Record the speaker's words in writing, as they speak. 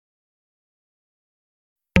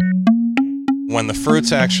When the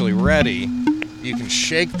fruit's actually ready, you can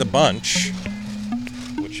shake the bunch,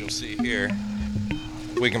 which you'll see here.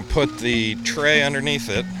 We can put the tray underneath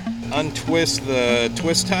it, untwist the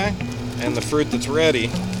twist tie, and the fruit that's ready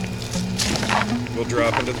will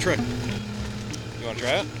drop into the tray. You want to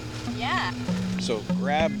try it? Yeah. So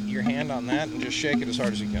grab your hand on that and just shake it as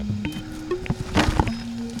hard as you can.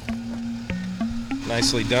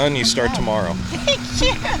 Nicely done. You start tomorrow. Thank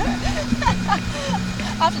you.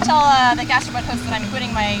 I'll have to tell the Gastropod host that I'm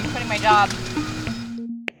quitting my job.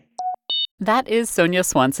 That is Sonia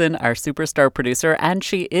Swanson, our superstar producer, and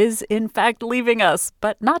she is, in fact, leaving us,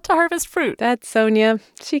 but not to harvest fruit. That's Sonia.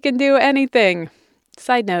 She can do anything.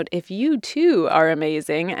 Side note, if you too are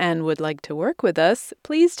amazing and would like to work with us,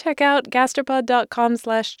 please check out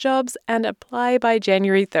gastropod.com/jobs and apply by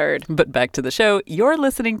January 3rd. But back to the show. You're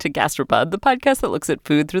listening to Gastropod, the podcast that looks at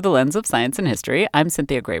food through the lens of science and history. I'm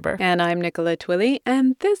Cynthia Graber. And I'm Nicola Twilley,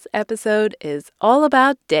 and this episode is all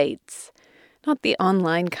about dates. Not the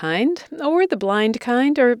online kind, or the blind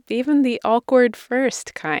kind, or even the awkward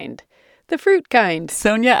first kind. The fruit kind.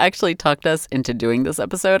 Sonia actually talked us into doing this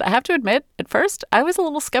episode. I have to admit, at first, I was a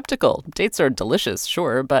little skeptical. Dates are delicious,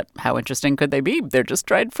 sure, but how interesting could they be? They're just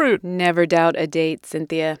dried fruit. Never doubt a date,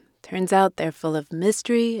 Cynthia. Turns out they're full of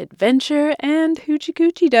mystery, adventure, and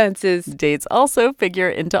hoochie-coochie dances. Dates also figure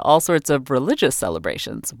into all sorts of religious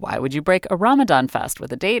celebrations. Why would you break a Ramadan fast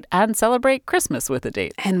with a date and celebrate Christmas with a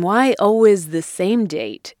date? And why always the same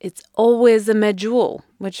date? It's always a medjool,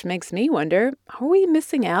 which makes me wonder, are we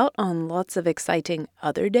missing out on lots of exciting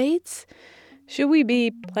other dates? Should we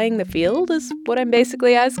be playing the field is what I'm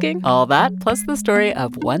basically asking? All that, plus the story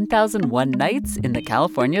of 1001 Nights in the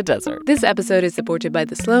California Desert. This episode is supported by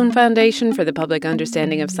the Sloan Foundation for the Public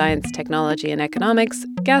Understanding of Science, Technology, and Economics.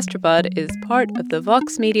 Gastropod is part of the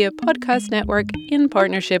Vox Media podcast network in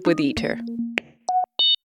partnership with Eater.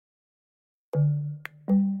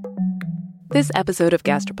 This episode of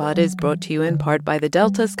Gastropod is brought to you in part by the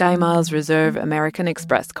Delta SkyMiles Reserve American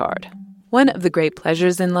Express card. One of the great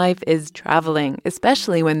pleasures in life is traveling,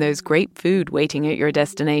 especially when there's great food waiting at your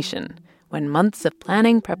destination. When months of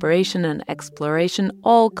planning, preparation, and exploration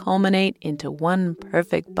all culminate into one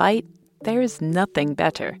perfect bite, there's nothing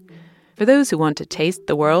better. For those who want to taste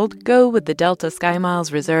the world, go with the Delta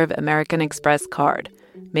SkyMiles Reserve American Express card,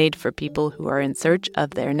 made for people who are in search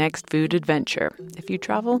of their next food adventure. If you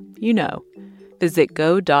travel, you know. Visit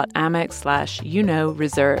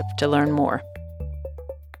go.amex/reserve to learn more.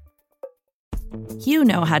 You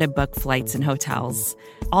know how to book flights and hotels.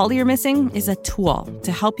 All you're missing is a tool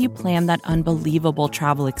to help you plan that unbelievable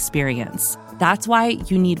travel experience. That's why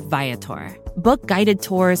you need Viator. Book guided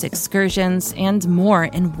tours, excursions, and more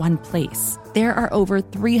in one place. There are over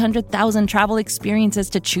 300,000 travel experiences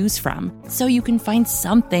to choose from, so you can find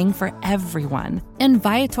something for everyone. And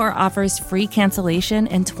Viator offers free cancellation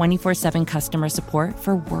and 24/7 customer support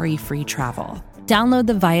for worry-free travel. Download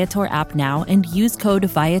the Viator app now and use code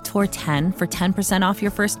Viator10 for 10% off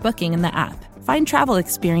your first booking in the app. Find travel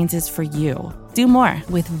experiences for you. Do more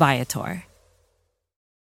with Viator.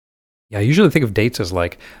 Yeah, I usually think of dates as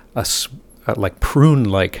like like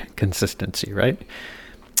prune-like consistency, right?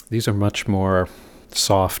 These are much more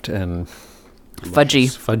soft and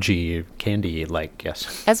fudgy, candy-like,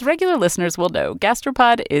 yes. As regular listeners will know,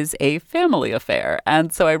 Gastropod is a family affair,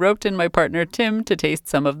 and so I roped in my partner Tim to taste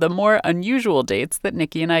some of the more unusual dates that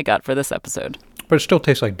Nikki and I got for this episode. But it still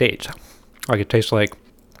tastes like dates. Like it tastes like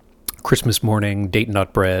Christmas morning date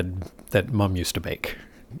nut bread that Mom used to bake.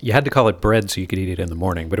 You had to call it bread so you could eat it in the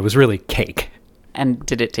morning, but it was really cake. And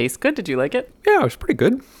did it taste good? Did you like it? Yeah, it was pretty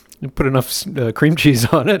good. You put enough cream cheese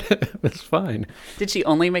on it. It's fine. Did she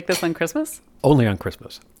only make this on Christmas? Only on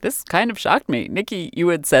Christmas. This kind of shocked me. Nikki, you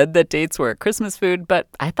had said that dates were Christmas food, but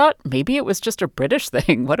I thought maybe it was just a British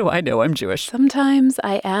thing. What do I know? I'm Jewish. Sometimes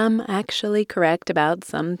I am actually correct about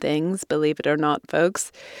some things, believe it or not,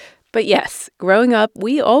 folks. But yes, growing up,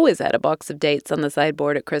 we always had a box of dates on the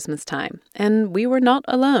sideboard at Christmas time, and we were not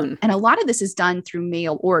alone. And a lot of this is done through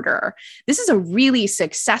mail order. This is a really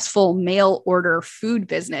successful mail order food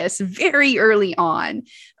business very early on.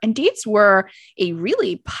 And dates were a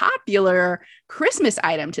really popular Christmas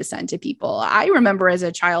item to send to people. I remember as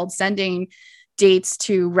a child sending dates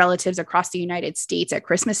to relatives across the United States at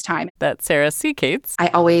Christmas time. That's Sarah C. Cates. I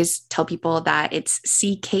always tell people that it's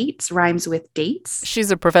C. Cates rhymes with dates. She's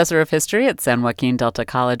a professor of history at San Joaquin Delta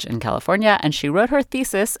College in California, and she wrote her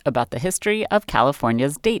thesis about the history of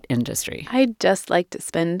California's date industry. I'd just like to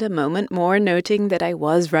spend a moment more noting that I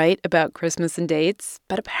was right about Christmas and dates,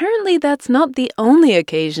 but apparently that's not the only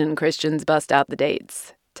occasion Christians bust out the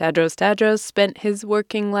dates. Tadros spent his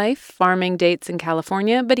working life farming dates in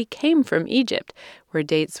California, but he came from Egypt, where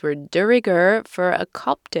dates were de rigueur for a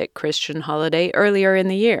Coptic Christian holiday earlier in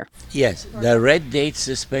the year. Yes, the red dates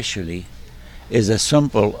especially is a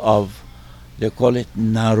symbol of, they call it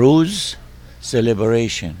Nowruz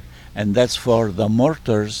celebration. And that's for the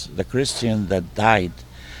martyrs, the Christian that died.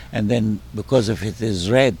 And then because if it is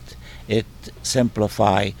red, it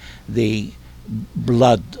simplify the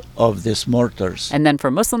blood of these martyrs. And then for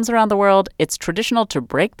Muslims around the world, it's traditional to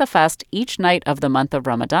break the fast each night of the month of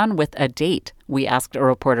Ramadan with a date. We asked a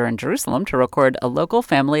reporter in Jerusalem to record a local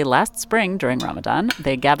family last spring during Ramadan.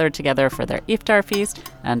 They gathered together for their iftar feast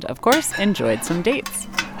and, of course, enjoyed some dates.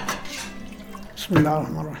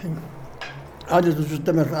 Bismillahirrahmanirrahim. عادة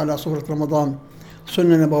تستمر على صورة رمضان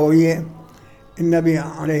سنة نبوية. النبي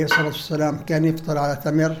عليه الصلاة والسلام كان يفطر على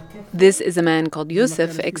تمر. This is a man called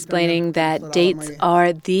Yusuf explaining that dates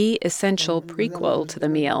are the essential prequel to the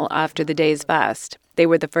meal after the day's fast. They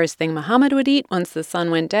were the first thing Muhammad would eat once the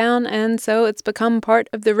sun went down, and so it's become part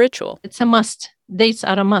of the ritual. It's a must. Dates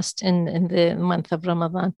are a must in the month of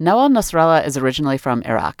Ramadan. Nawal Nasrallah is originally from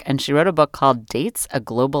Iraq, and she wrote a book called Dates, A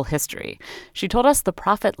Global History. She told us the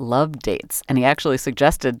Prophet loved dates, and he actually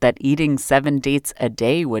suggested that eating 7 dates a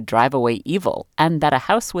day would drive away evil, and that a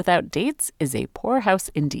house without dates is a poor house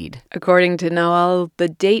indeed. According to Nawal, the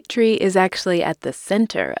date tree is actually at the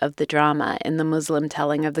center of the drama in the Muslim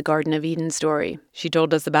telling of the Garden of Eden story. She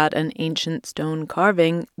told us about an ancient stone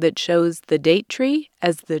carving that shows the date tree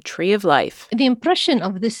as the tree of life. The impression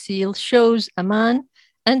of this seal shows a man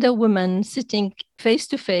and a woman sitting face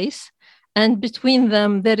to face, and between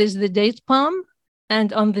them there is the date palm,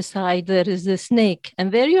 and on the side there is the snake.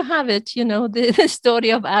 And there you have it, the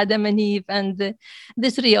story of Adam and Eve and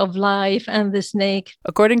the tree of life and the snake.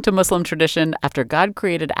 According to Muslim tradition, after God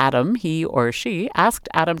created Adam, he or she asked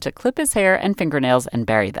Adam to clip his hair and fingernails and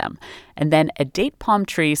bury them. And then a date palm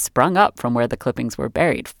tree sprung up from where the clippings were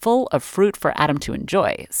buried, full of fruit for Adam to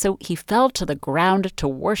enjoy. So he fell to the ground to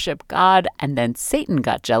worship God, and then Satan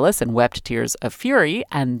got jealous and wept tears of fury,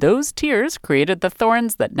 and those tears created the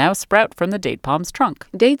thorns that now sprout from the date palm's trunk.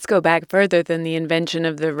 Dates go back further than the invention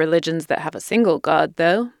of the religions that have a single god,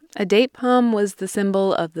 though. A date palm was the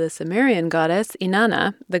symbol of the Sumerian goddess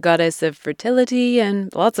Inanna, the goddess of fertility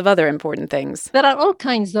and lots of other important things. There are all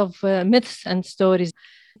kinds of myths and stories.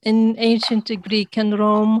 In ancient Greek and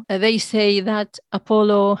Rome, they say that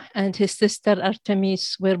Apollo and his sister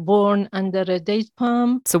Artemis were born under a date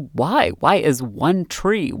palm. So why? Why is one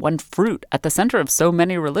tree, one fruit, at the center of so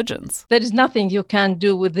many religions? There is nothing you can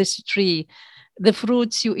do with this tree. The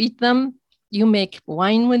fruits, you eat them, you make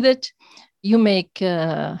wine with it, you make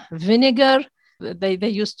vinegar. They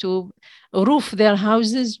used to roof their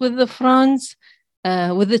houses with the fronds,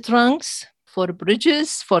 with the trunks, for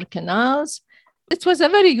bridges, for canals. It was a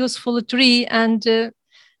very useful tree, and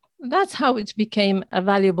that's how it became a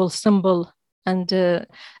valuable symbol and a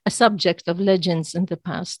subject of legends in the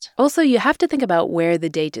past. Also, you have to think about where the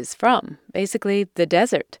date is from, basically the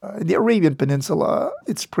desert. The Arabian Peninsula,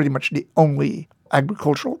 it's pretty much the only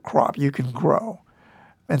agricultural crop you can grow.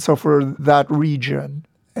 And so for that region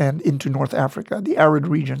and into North Africa, the arid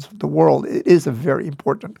regions of the world, it is a very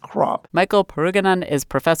important crop. Michael Puruganan is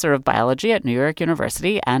professor of biology at New York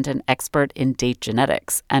University and an expert in date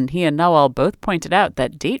genetics. And he and Nawal both pointed out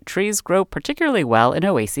that date trees grow particularly well in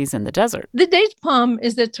oases in the desert. The date palm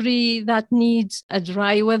is a tree that needs a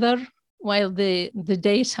dry weather while the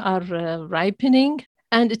dates are ripening,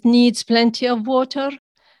 and it needs plenty of water.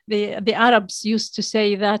 The Arabs used to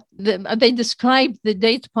say that they described the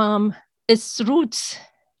date palm, its roots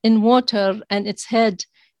in water and its head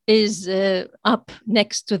is up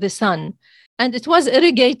next to the sun. And it was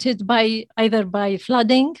irrigated either by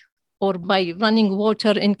flooding or by running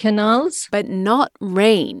water in canals. But not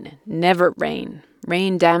rain, never rain.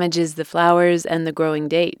 Rain damages the flowers and the growing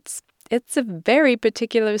dates. It's a very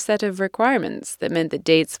particular set of requirements that meant that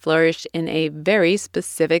dates flourished in a very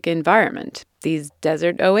specific environment, these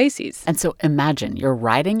desert oases. And so imagine you're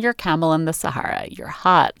riding your camel in the Sahara. You're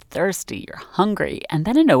hot, thirsty, you're hungry, and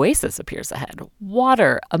then an oasis appears ahead.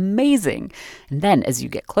 Water, amazing. And then as you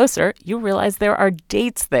get closer, you realize there are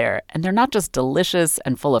dates there. And they're not just delicious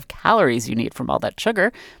and full of calories you need from all that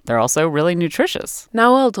sugar. They're also really nutritious.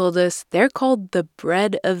 Nawal told us they're called the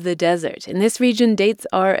bread of the desert. In this region, dates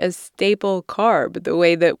are a staple carb, the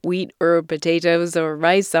way that wheat or potatoes or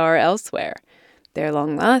rice are elsewhere. They're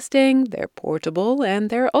long-lasting, they're portable, and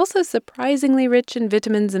they're also surprisingly rich in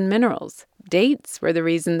vitamins and minerals. Dates were the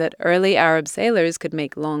reason that early Arab sailors could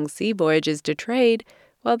make long sea voyages to trade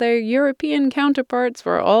while their European counterparts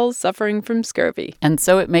were all suffering from scurvy. And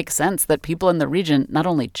so it makes sense that people in the region not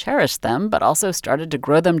only cherished them, but also started to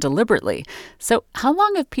grow them deliberately. So how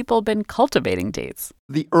long have people been cultivating dates?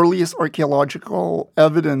 The earliest archaeological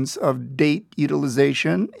evidence of date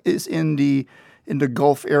utilization is in the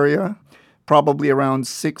Gulf area, probably around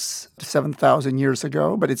 6,000 to 7,000 years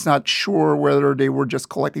ago, but it's not sure whether they were just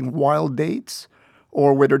collecting wild dates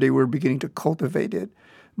or whether they were beginning to cultivate it.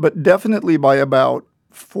 But definitely by about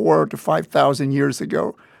 4,000 to 5,000 years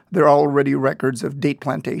ago, there are already records of date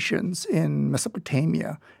plantations in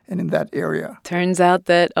Mesopotamia and in that area. Turns out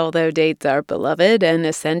that although dates are beloved and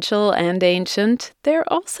essential and ancient,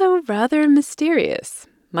 they're also rather mysterious.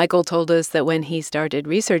 Michael told us that when he started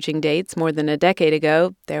researching dates more than a decade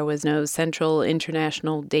ago, there was no central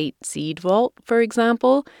international date seed vault, for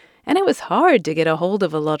example. And it was hard to get a hold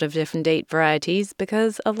of a lot of different date varieties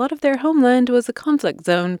because a lot of their homeland was a conflict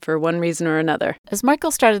zone for one reason or another. As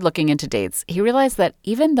Michael started looking into dates, he realized that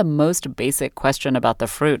even the most basic question about the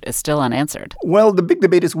fruit is still unanswered. Well, the big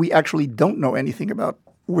debate is we actually don't know anything about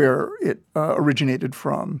where it originated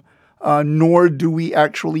from, nor do we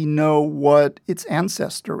actually know what its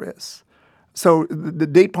ancestor is. So the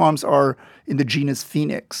date palms are in the genus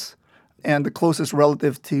Phoenix. And the closest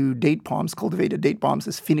relative to date palms, cultivated date palms,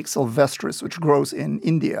 is Phoenix sylvestris, which grows in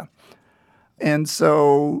India. And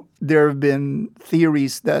so there have been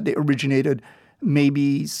theories that they originated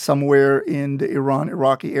maybe somewhere in the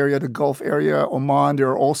Iran-Iraqi area, the Gulf area, Oman. There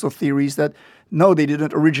are also theories that, no, they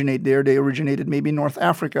didn't originate there. They originated maybe in North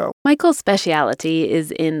Africa. Michael's specialty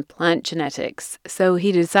is in plant genetics, so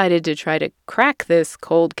he decided to try to crack this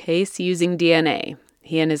cold case using DNA.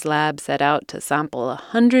 He and his lab set out to sample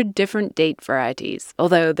 100 different date varieties,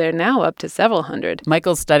 although they're now up to several hundred.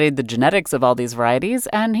 Michael studied the genetics of all these varieties,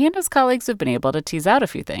 and he and his colleagues have been able to tease out a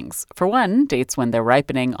few things. For one, dates when they're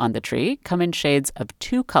ripening on the tree come in shades of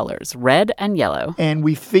two colors, red and yellow. And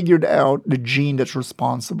we figured out the gene that's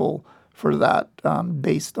responsible for that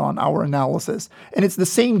based on our analysis. And it's the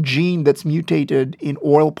same gene that's mutated in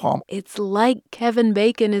oil palm. It's like Kevin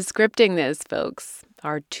Bacon is scripting this, folks.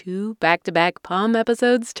 Our 2 back-to-back palm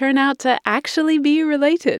episodes turn out to actually be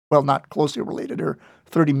related. Well, not closely related. They're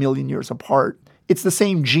 30 million years apart. It's the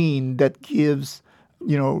same gene that gives,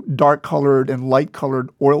 dark-colored and light-colored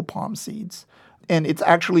oil palm seeds. And it's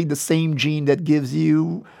actually the same gene that gives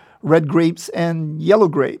you red grapes and yellow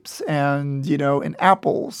grapes and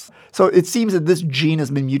apples. So it seems that this gene has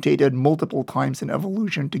been mutated multiple times in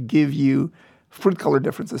evolution to give you fruit color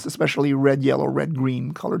differences, especially red, yellow, red,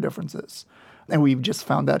 green color differences. And we've just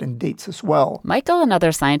found that in dates as well. Michael and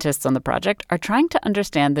other scientists on the project are trying to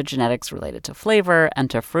understand the genetics related to flavor and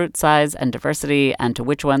to fruit size and diversity and to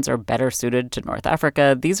which ones are better suited to North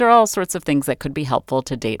Africa. These are all sorts of things that could be helpful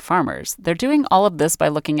to date farmers. They're doing all of this by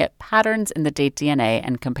looking at patterns in the date DNA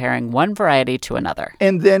and comparing one variety to another.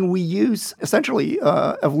 And then we use essentially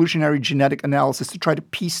evolutionary genetic analysis to try to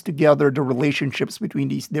piece together the relationships between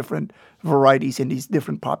these different varieties in these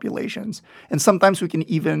different populations. And sometimes we can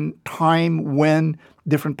even time when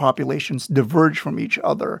different populations diverge from each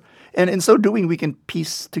other. And in so doing, we can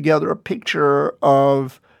piece together a picture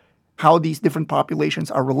of how these different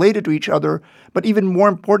populations are related to each other, but even more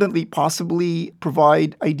importantly, possibly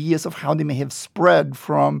provide ideas of how they may have spread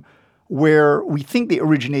from where we think they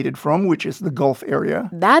originated from, which is the Gulf area.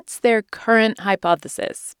 That's their current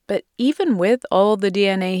hypothesis. But even with all the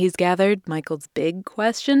DNA he's gathered, Michael's big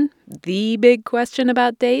question, the big question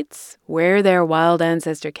about dates, where their wild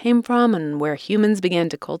ancestor came from and where humans began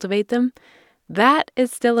to cultivate them, that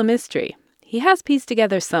is still a mystery. He has pieced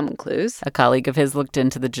together some clues. A colleague of his looked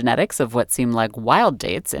into the genetics of what seemed like wild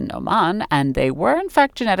dates in Oman, and they were in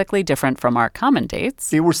fact genetically different from our common dates.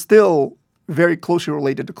 They were still very closely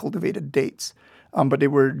related to cultivated dates, but they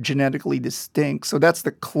were genetically distinct. So that's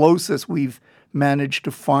the closest we've managed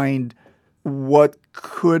to find what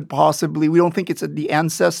could possibly, we don't think it's the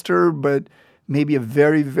ancestor, but maybe a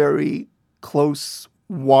very, very close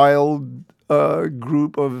wild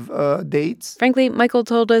group of dates. Frankly, Michael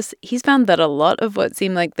told us he's found that a lot of what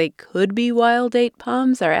seemed like they could be wild date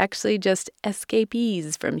palms are actually just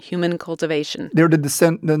escapees from human cultivation. They're the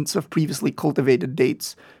descendants of previously cultivated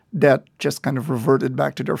dates that just kind of reverted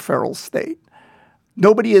back to their feral state.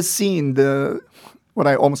 Nobody has seen what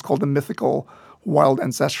I almost call the mythical wild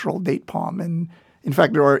ancestral date palm. And in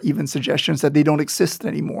fact, there are even suggestions that they don't exist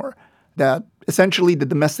anymore, that essentially the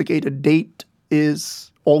domesticated date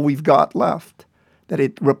is all we've got left, that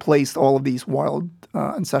it replaced all of these wild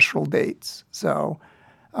ancestral dates. So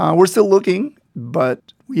we're still looking, but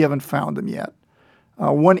we haven't found them yet.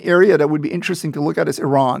 One area that would be interesting to look at is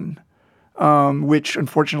Iran. which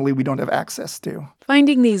unfortunately we don't have access to.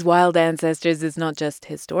 Finding these wild ancestors is not just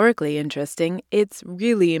historically interesting, it's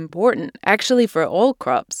really important, actually for all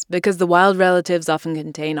crops, because the wild relatives often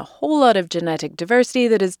contain a whole lot of genetic diversity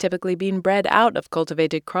that has typically been bred out of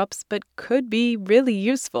cultivated crops but could be really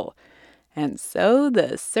useful. And so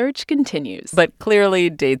the search continues. But clearly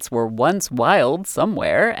dates were once wild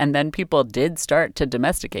somewhere, and then people did start to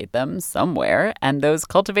domesticate them somewhere, and those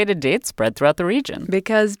cultivated dates spread throughout the region.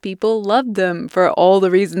 Because people loved them for all the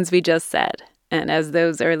reasons we just said. And as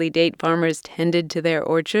those early date farmers tended to their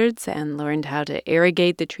orchards and learned how to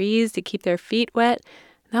irrigate the trees to keep their feet wet,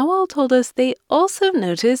 Nawal told us they also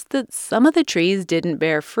noticed that some of the trees didn't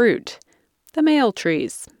bear fruit. The male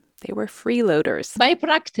trees. They were freeloaders. By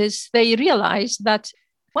practice, they realized that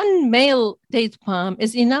one male date palm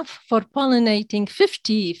is enough for pollinating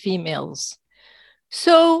 50 females.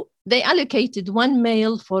 So they allocated one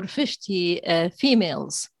male for 50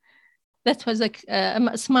 females. That was a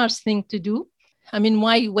smart thing to do. I mean,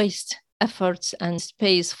 why waste efforts and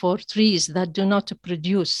space for trees that do not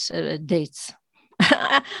produce dates?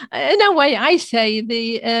 In a way, I say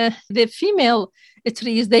the female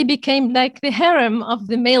trees, they became like the harem of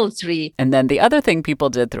the male tree. And then the other thing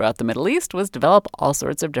people did throughout the Middle East was develop all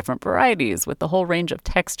sorts of different varieties with the whole range of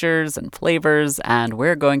textures and flavors, and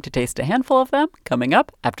we're going to taste a handful of them coming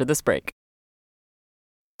up after this break.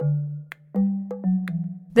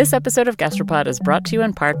 This episode of Gastropod is brought to you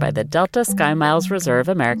in part by the Delta SkyMiles Reserve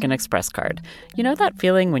American Express card. You know that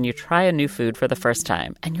feeling when you try a new food for the first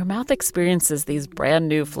time and your mouth experiences these brand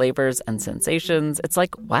new flavors and sensations? It's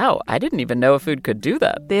like, wow, I didn't even know a food could do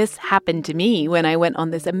that. This happened to me when I went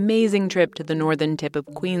on this amazing trip to the northern tip of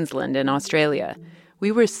Queensland in Australia.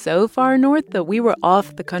 We were so far north that we were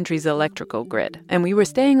off the country's electrical grid, and we were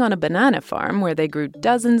staying on a banana farm where they grew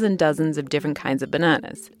dozens and dozens of different kinds of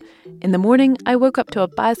bananas. In the morning, I woke up to a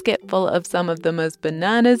basket full of some of the most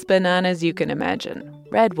bananas you can imagine.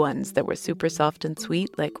 Red ones that were super soft and sweet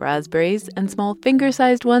like raspberries, and small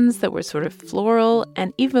finger-sized ones that were sort of floral,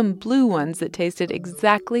 and even blue ones that tasted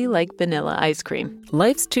exactly like vanilla ice cream.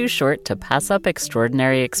 Life's too short to pass up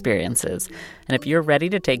extraordinary experiences. And if you're ready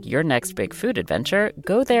to take your next big food adventure,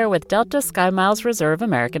 go there with Delta SkyMiles Reserve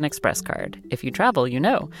American Express card. If you travel, you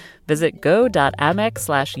know. Visit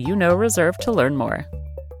go.amex/reserve to learn more.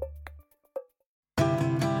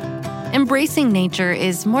 Embracing nature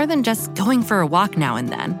is more than just going for a walk now and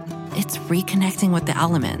then. It's reconnecting with the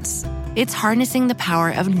elements. It's harnessing the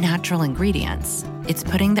power of natural ingredients. It's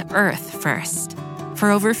putting the earth first.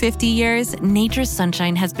 For over 50 years, Nature's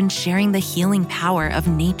Sunshine has been sharing the healing power of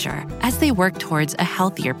nature as they work towards a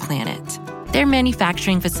healthier planet. Their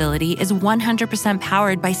manufacturing facility is 100%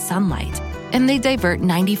 powered by sunlight, and they divert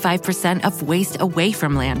 95% of waste away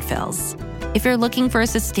from landfills. If you're looking for a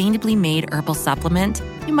sustainably made herbal supplement,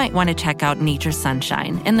 you might want to check out Nature's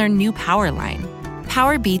Sunshine and their new Power line.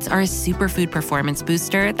 Power Beats are a superfood performance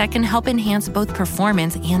booster that can help enhance both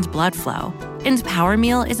performance and blood flow. And Power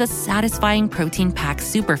Meal is a satisfying protein-packed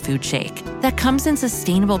superfood shake that comes in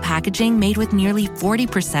sustainable packaging made with nearly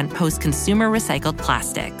 40% post-consumer recycled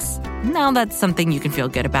plastics. Now that's something you can feel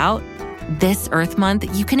good about. This Earth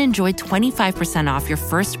Month, you can enjoy 25% off your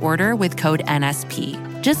first order with code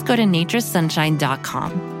NSP. Just go to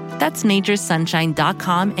naturesunshine.com. That's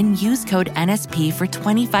naturesunshine.com and use code NSP for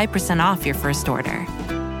 25% off your first order.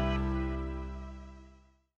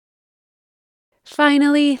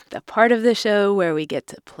 Finally, the part of the show where we get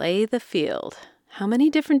to play the field. How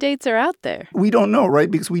many different dates are out there? We don't know,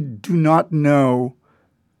 right? Because we do not know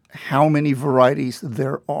how many varieties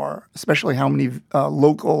there are, especially how many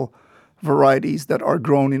local varieties that are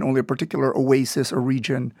grown in only a particular oasis or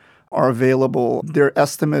region are available. There are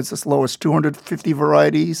estimates as low as 250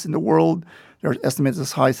 varieties in the world. There are estimates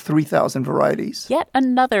as high as 3,000 varieties. Yet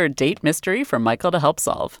another date mystery for Michael to help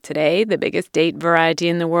solve. Today, the biggest date variety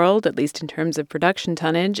in the world, at least in terms of production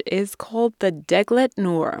tonnage, is called the Deglet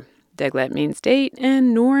Noor. Deglet means date,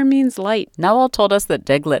 and Noor means light. Nawal told us that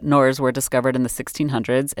Deglet Noors were discovered in the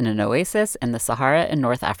 1600s in an oasis in the Sahara in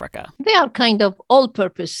North Africa. They are kind of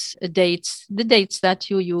all-purpose dates, the dates that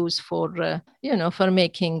you use for, for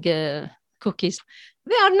making cookies.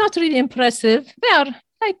 They are not really impressive. They are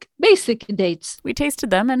like basic dates. We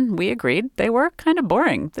tasted them and we agreed they were kind of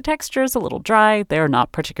boring. The texture is a little dry. They're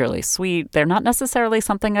not particularly sweet. They're not necessarily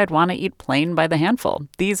something I'd want to eat plain by the handful.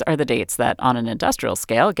 These are the dates that, on an industrial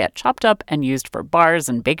scale, get chopped up and used for bars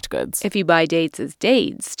and baked goods. If you buy dates as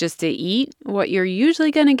dates just to eat, what you're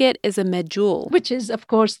usually going to get is a medjool, which is, of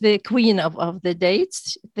course, the queen of the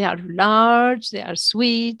dates. They are large, they are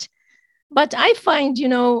sweet. But I find,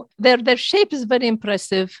 their shape is very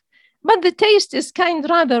impressive. But the taste is kind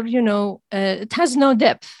rather, it has no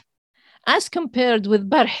depth. as compared with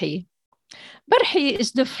barhi. Barhi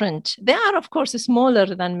is different. They are, of course, smaller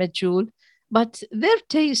than medjool, but their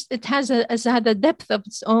taste, it has had a depth of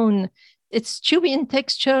its own. It's chewy in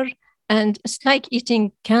texture, and it's like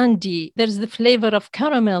eating candy. There's the flavor of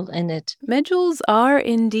caramel in it. Medjools are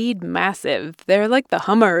indeed massive. They're like the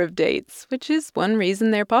Hummer of dates, which is one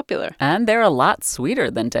reason they're popular. And they're a lot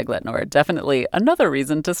sweeter than Deglet Nor. Definitely another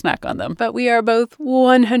reason to snack on them. But we are both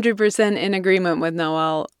 100% in agreement with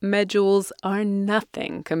Noel. Medjools are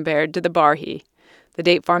nothing compared to the Barhi. The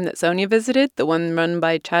date farm that Sonia visited, the one run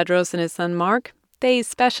by Chadros and his son Mark, they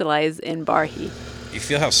specialize in Barhi. You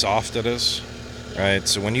feel how soft it is? Right,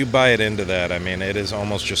 so when you bite into that, I mean, it is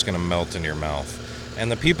almost just going to melt in your mouth.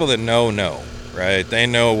 And the people that know, right? They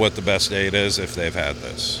know what the best date is if they've had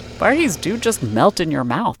this. Barhis do just melt in your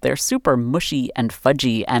mouth. They're super mushy and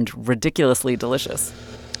fudgy and ridiculously delicious.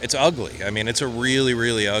 It's ugly. I mean, it's a really,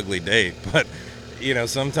 really ugly date. But, you know,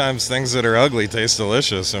 sometimes things that are ugly taste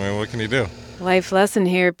delicious. I mean, what can you do? Life lesson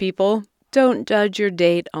here, people. Don't judge your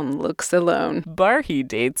date on looks alone. Barhi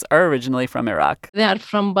dates are originally from Iraq. They are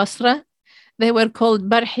from Basra. They were called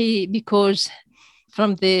barhi because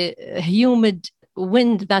from the humid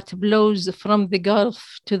wind that blows from the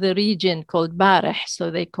Gulf to the region called barih,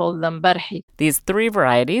 so they call them barhi. These three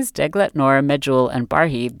varieties, Deglet, Nor, Medjool, and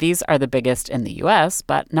Barhi, these are the biggest in the U.S.,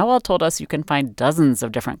 but Noel told us you can find dozens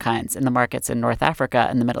of different kinds in the markets in North Africa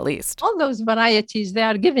and the Middle East. All those varieties, they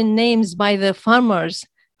are given names by the farmers.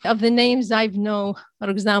 Of the names I know, for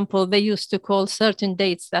example, they used to call certain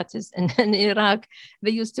dates, that is in Iraq, they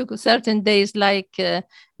used to call certain days like the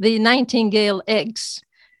nightingale eggs.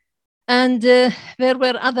 And there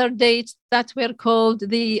were other dates that were called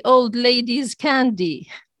the old lady's candy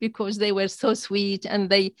because they were so sweet,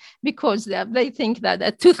 and because they think that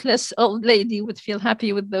a toothless old lady would feel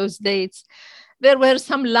happy with those dates. There were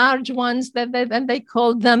some large ones that they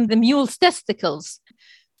called them the mule's testicles.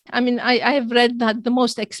 I mean, I have read that the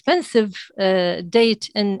most expensive date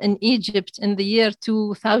in Egypt in the year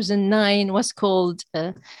 2009 was called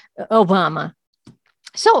Obama.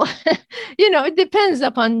 So, it depends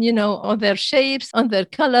upon, on their shapes, on their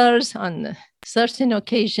colors, on certain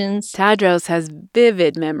occasions. Tadros has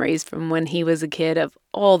vivid memories from when he was a kid of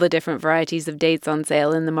all the different varieties of dates on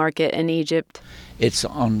sale in the market in Egypt. It's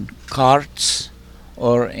on carts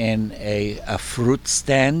or in a fruit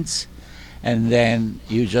stands. And then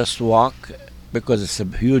you just walk, because it's a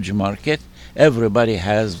huge market. Everybody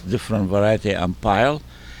has different variety and pile.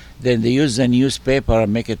 Then they use the newspaper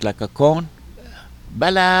and make it like a cone.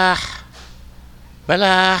 Balah,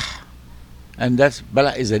 balah. And that's,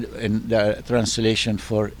 balah is in the translation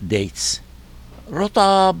for dates.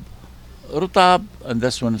 Rutab, rutab, and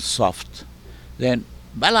this one is soft. Then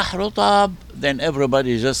balah rutab, then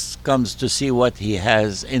everybody just comes to see what he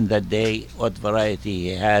has in that day, what variety he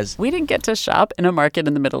has. We didn't get to shop in a market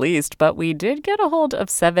in the Middle East, but we did get a hold of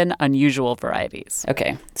 7 unusual varieties.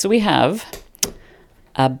 Okay, so we have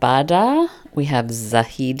Abada, we have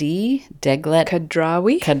Zahidi, Deglet,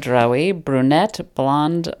 Kadrawi, Brunette,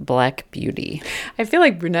 Blonde, Black Beauty. I feel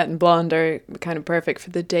like brunette and blonde are kind of perfect for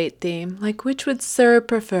the date theme. Like, which would Sir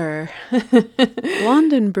prefer?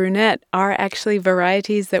 Blonde and brunette are actually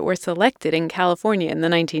varieties that were selected in California in the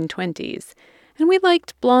 1920s. And we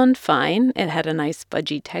liked blonde fine. It had a nice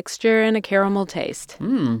fudgy texture and a caramel taste.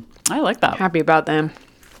 I like that. Happy about them.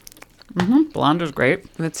 Blonde is great.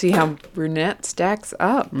 Let's see how brunette stacks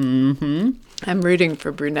up. I'm rooting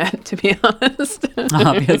for brunette, to be honest.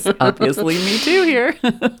 Obviously, me too here.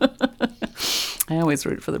 I always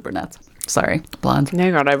root for the brunettes. Sorry, blonde.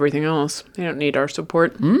 They got everything else. They don't need our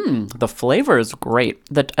support. The flavor is great.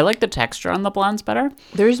 I like the texture on the blondes better.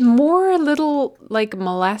 There's more a little like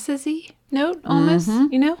molassesy note almost,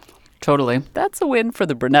 Totally. That's a win for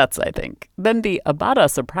the brunettes, I think. Then the Abada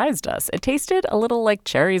surprised us. It tasted a little like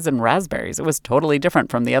cherries and raspberries. It was totally different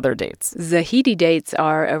from the other dates. Zahidi dates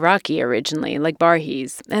are Iraqi originally, like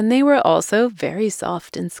Barhis, and they were also very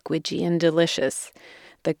soft and squidgy and delicious.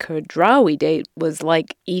 The Kadrawi date was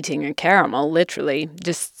like eating a caramel, literally.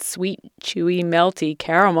 Just sweet, chewy, melty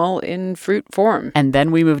caramel in fruit form. And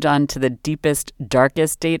then we moved on to the deepest,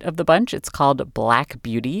 darkest date of the bunch. It's called Black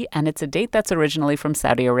Beauty, and it's a date that's originally from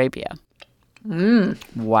Saudi Arabia.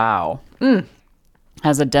 Wow.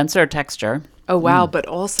 Has a denser texture. Oh, wow, but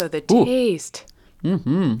also the taste.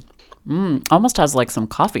 Almost has like some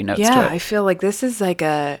coffee notes to it. Yeah, I feel like this is like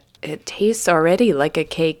it tastes already like a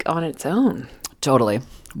cake on its own. Totally.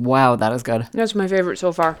 Wow, that is good. That's my favorite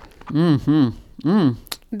so far. The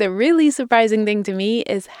really surprising thing to me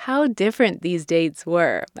is how different these dates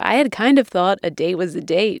were. I had kind of thought a date was a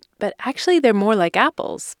date, but actually they're more like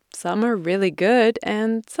apples. Some are really good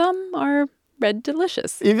and some are read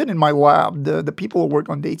delicious. Even in my lab, the people who work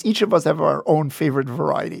on dates, each of us have our own favorite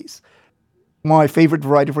varieties. My favorite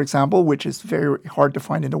variety, for example, which is very hard to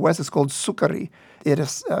find in the West, is called sukari. It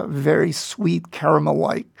is a very sweet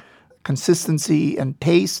caramel-like consistency and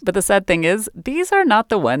taste. But the sad thing is, these are not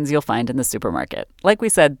the ones you'll find in the supermarket. Like we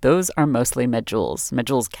said, those are mostly medjools.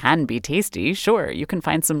 Medjools can be tasty, sure. You can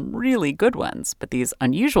find some really good ones. But these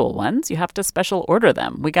unusual ones, you have to special order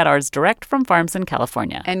them. We got ours direct from farms in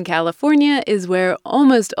California. And California is where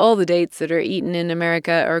almost all the dates that are eaten in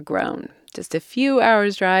America are grown. Just a few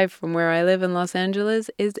hours' drive from where I live in Los Angeles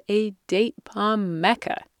is a date palm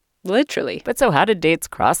mecca. Literally. But so how did dates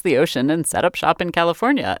cross the ocean and set up shop in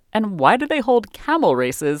California? And why do they hold camel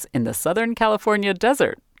races in the Southern California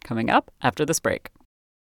desert? Coming up after this break.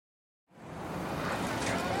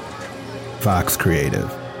 Fox Creative.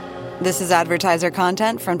 This is advertiser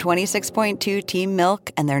content from 26.2 Team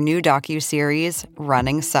Milk and their new docuseries,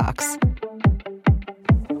 Running Sucks.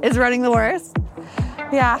 Is running the worst?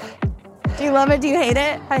 Yeah. Do you love it? Do you hate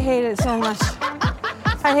it? I hate it so much.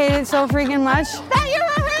 I hate it so freaking much. That you're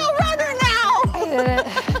a real runner now! I hate it.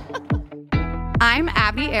 I'm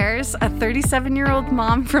Abby Ayers, a 37-year-old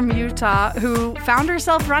mom from Utah who found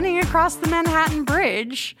herself running across the Manhattan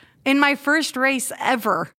Bridge in my first race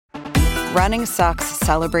ever. Running Sucks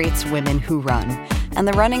celebrates women who run and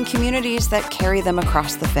the running communities that carry them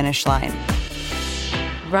across the finish line.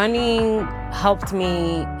 Running helped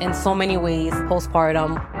me in so many ways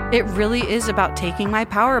postpartum. It really is about taking my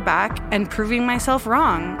power back and proving myself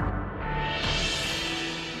wrong.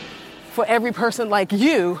 For every person like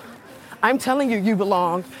you, I'm telling you you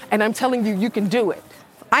belong, and I'm telling you you can do it.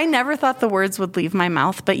 I never thought the words would leave my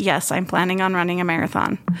mouth, but yes, I'm planning on running a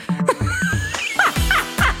marathon.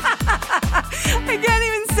 I can't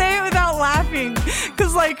even say it without laughing,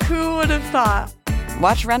 because who would have thought?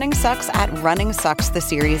 Watch Running Sucks at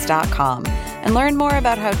runningsuckstheseries.com and learn more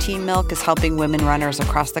about how Team Milk is helping women runners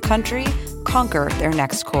across the country conquer their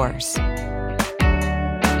next course.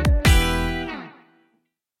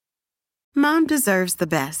 Mom deserves the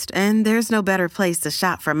best, and there's no better place to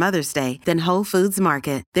shop for Mother's Day than Whole Foods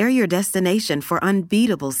Market. They're your destination for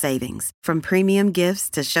unbeatable savings, from premium gifts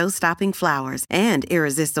to show-stopping flowers and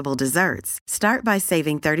irresistible desserts. Start by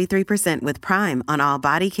saving 33% with Prime on all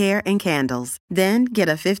body care and candles. Then get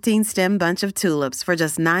a 15-stem bunch of tulips for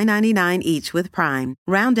just $9.99 each with Prime.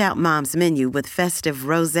 Round out Mom's menu with festive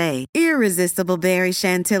rosé, irresistible berry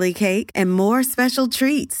chantilly cake, and more special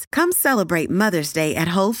treats. Come celebrate Mother's Day at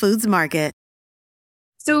Whole Foods Market.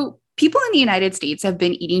 So people in the United States have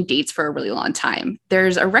been eating dates for a really long time.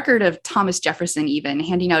 There's a record of Thomas Jefferson even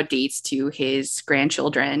handing out dates to his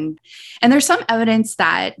grandchildren. And there's some evidence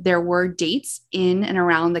that there were dates in and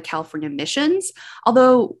around the California missions,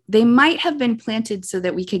 although they might have been planted so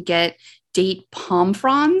that we could get date palm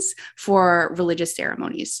fronds for religious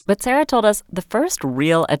ceremonies. But Sarah told us the first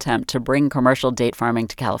real attempt to bring commercial date farming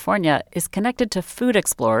to California is connected to food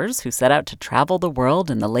explorers who set out to travel the world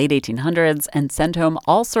in the late 1800s and send home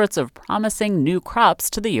all sorts of promising new crops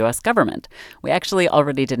to the U.S. government. We actually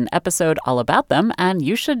already did an episode all about them, and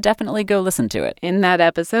you should definitely go listen to it. In that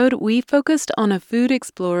episode, we focused on a food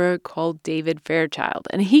explorer called David Fairchild,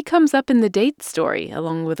 and he comes up in the date story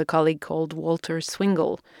along with a colleague called Walter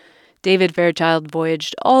Swingle. David Fairchild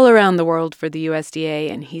voyaged all around the world for the USDA,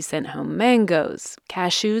 and he sent home mangoes,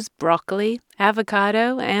 cashews, broccoli,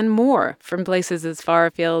 avocado, and more from places as far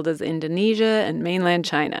afield as Indonesia and mainland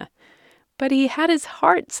China. But he had his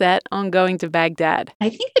heart set on going to Baghdad. I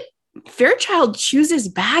think that Fairchild chooses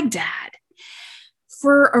Baghdad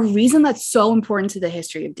for a reason that's so important to the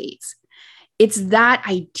history of dates. It's that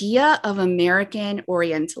idea of American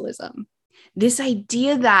Orientalism. This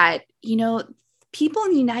idea that, people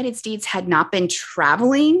in the United States had not been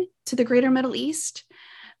traveling to the greater Middle East,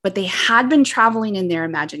 but they had been traveling in their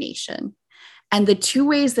imagination. And the two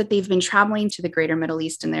ways that they've been traveling to the greater Middle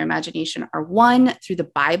East in their imagination are, one, through the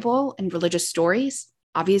Bible and religious stories,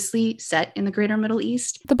 obviously set in the greater Middle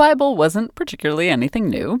East. The Bible wasn't particularly anything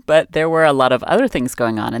new, but there were a lot of other things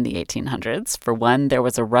going on in the 1800s. For one, there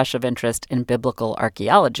was a rush of interest in biblical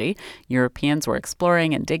archaeology. Europeans were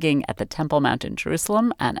exploring and digging at the Temple Mount in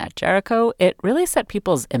Jerusalem and at Jericho. It really set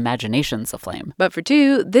people's imaginations aflame. But for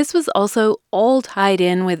two, this was also all tied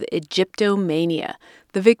in with Egyptomania.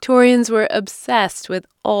 The Victorians were obsessed with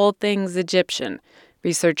all things Egyptian.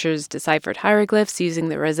 Researchers deciphered hieroglyphs using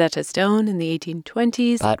the Rosetta Stone in the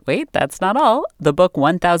 1820s. But wait, that's not all. The book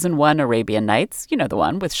 1001 Arabian Nights, the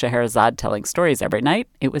one with Scheherazade telling stories every night,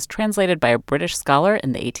 it was translated by a British scholar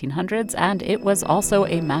in the 1800s, and it was also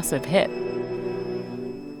a massive hit.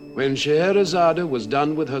 When Scheherazade was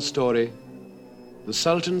done with her story, the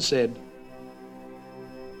Sultan said,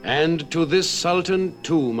 And to this sultan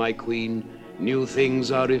too, my queen, new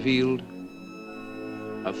things are revealed.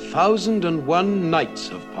 1,001 nights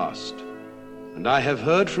have passed, and I have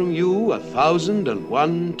heard from you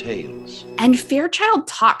 1,001 tales. And Fairchild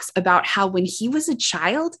talks about how when he was a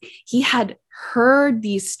child, he had heard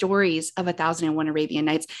these stories of 1,001 Arabian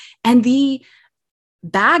Nights, and the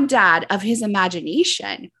Baghdad of his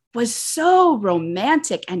imagination was so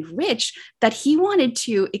romantic and rich that he wanted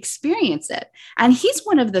to experience it. And he's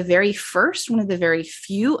one of the very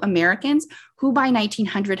few Americans who by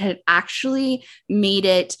 1900 had actually made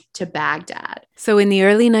it to Baghdad. So in the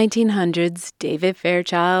early 1900s, David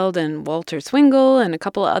Fairchild and Walter Swingle and a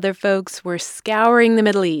couple of other folks were scouring the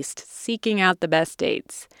Middle East, seeking out the best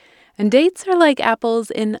dates. And dates are like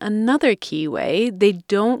apples in another key way. They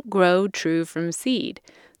don't grow true from seed.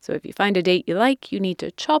 So if you find a date you like, you need to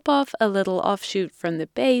chop off a little offshoot from the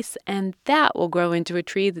base, and that will grow into a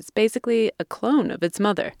tree that's basically a clone of its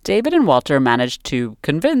mother. David and Walter managed to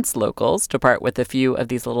convince locals to part with a few of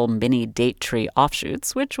these little mini date tree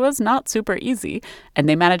offshoots, which was not super easy. And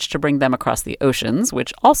they managed to bring them across the oceans,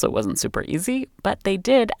 which also wasn't super easy. But they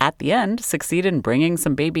did, at the end, succeed in bringing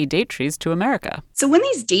some baby date trees to America. So when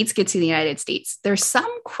these dates get to the United States, there's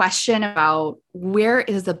some question about where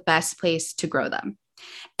is the best place to grow them.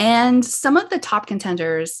 And some of the top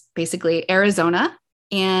contenders, basically Arizona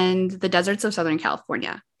and the deserts of Southern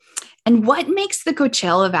California. And what makes the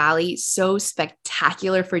Coachella Valley so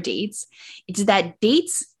spectacular for dates is that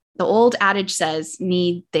dates, the old adage says,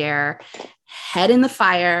 need their head in the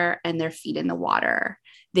fire and their feet in the water.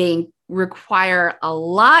 They require a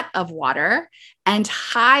lot of water and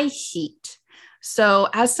high heat. So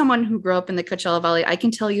as someone who grew up in the Coachella Valley, I can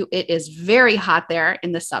tell you it is very hot there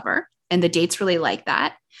in the summer, and the dates really like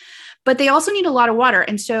that. But they also need a lot of water.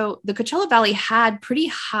 And so the Coachella Valley had pretty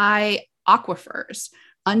high aquifers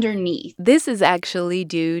underneath. This is actually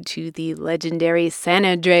due to the legendary San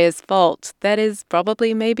Andreas Fault that is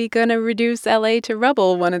probably maybe going to reduce LA to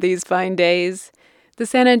rubble one of these fine days. The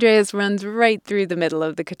San Andreas runs right through the middle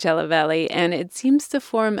of the Coachella Valley, and it seems to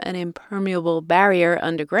form an impermeable barrier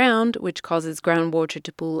underground, which causes groundwater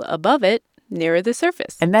to pool above it, nearer the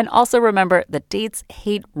surface. And then also remember that dates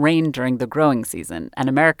hate rain during the growing season, and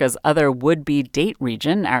America's other would-be date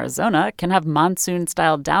region, Arizona, can have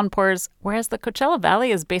monsoon-style downpours, whereas the Coachella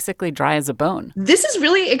Valley is basically dry as a bone. This is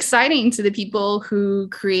really exciting to the people who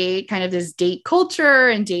create kind of this date culture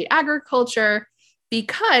and date agriculture,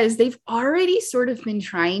 because they've already sort of been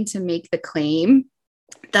trying to make the claim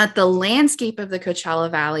that the landscape of the Coachella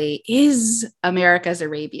Valley is America's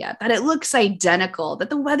Arabia, that it looks identical, that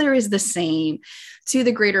the weather is the same to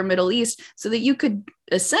the greater Middle East, so that you could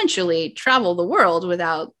essentially travel the world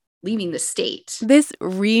without leaving the state. This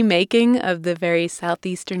remaking of the very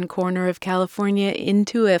southeastern corner of California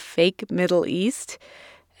into a fake Middle East,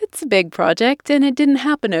 it's a big project, and it didn't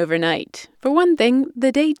happen overnight. For one thing,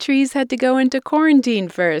 the date trees had to go into quarantine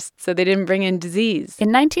first, so they didn't bring in disease. In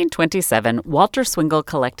 1927, Walter Swingle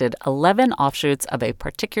collected 11 offshoots of a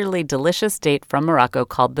particularly delicious date from Morocco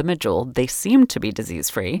called the Medjool. They seemed to be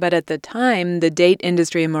disease-free. But at the time, the date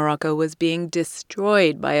industry in Morocco was being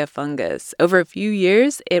destroyed by a fungus. Over a few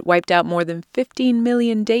years, it wiped out more than 15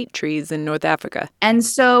 million date trees in North Africa. And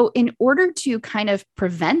so in order to kind of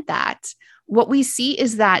prevent that, what we see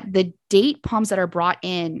is that the date palms that are brought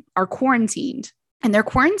in are quarantined, and they're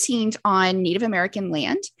quarantined on Native American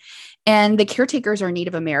land, and the caretakers are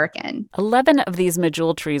Native American. 11 of these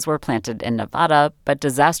Medjool trees were planted in Nevada, but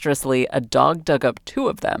disastrously, a dog dug up 2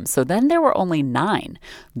 of them, so then there were only 9.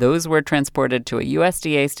 Those were transported to a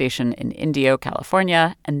USDA station in Indio,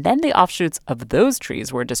 California, and then the offshoots of those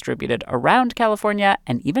trees were distributed around California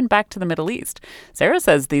and even back to the Middle East. Sarah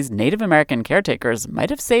says these Native American caretakers might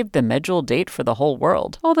have saved the Medjool date for the whole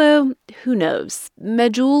world. Although, who knows?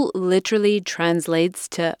 Medjool literally translates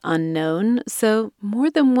to unknown, so more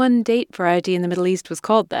than one date variety in the Middle East was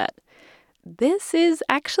called that. This is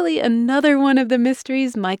actually another one of the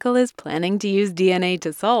mysteries Michael is planning to use DNA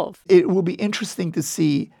to solve. It will be interesting to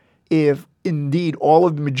see if indeed all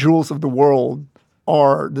of the Medjools of the world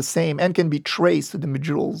are the same and can be traced to the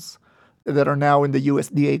Medjools that are now in the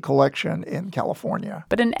USDA collection in California.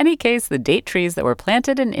 But in any case, the date trees that were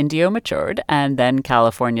planted in Indio matured, and then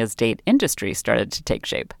California's date industry started to take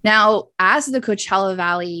shape. Now, as the Coachella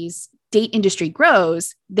Valley's date industry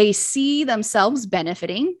grows, they see themselves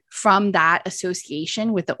benefiting from that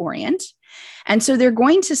association with the Orient. And so they're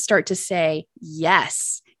going to start to say,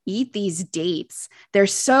 yes, eat these dates. They're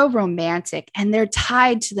so romantic, and they're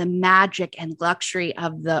tied to the magic and luxury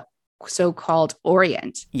of the so-called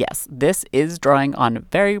Orient. Yes, this is drawing on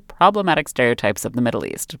very problematic stereotypes of the Middle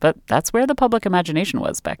East, but that's where the public imagination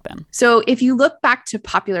was back then. So if you look back to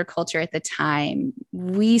popular culture at the time,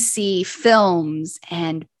 we see films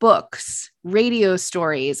and books, radio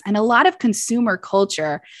stories, and a lot of consumer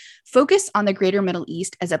culture focus on the Greater Middle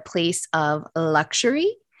East as a place of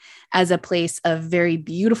luxury, as a place of very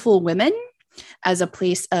beautiful women, as a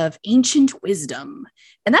place of ancient wisdom.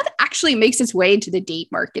 And that actually makes its way into the date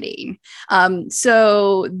marketing.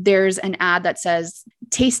 So there's an ad that says,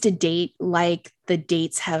 taste a date like the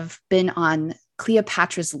dates have been on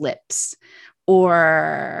Cleopatra's lips.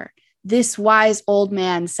 Or this wise old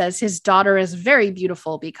man says his daughter is very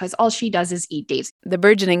beautiful because all she does is eat dates. The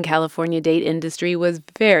burgeoning California date industry was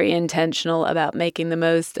very intentional about making the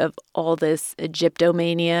most of all this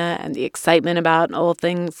Egyptomania and the excitement about all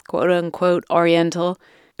things quote-unquote Oriental.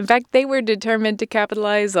 In fact, they were determined to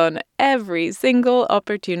capitalize on every single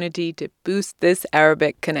opportunity to boost this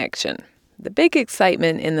Arabic connection. The big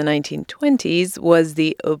excitement in the 1920s was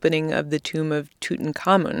the opening of the tomb of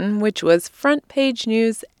Tutankhamun, which was front-page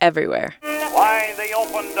news everywhere. Why, they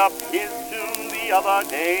opened up his tomb the other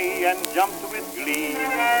day and jumped with glee.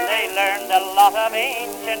 They learned a lot of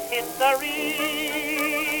ancient history.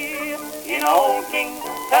 In old King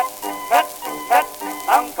Tut,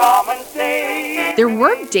 Tutankhamen's day. There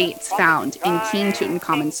were dates found in King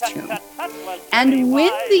Tutankhamun's tomb. And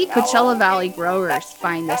when the Coachella Valley growers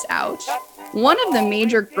find this out, one of the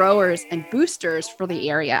major growers and boosters for the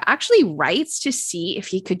area actually writes to see if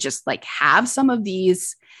he could just have some of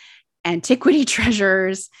these antiquity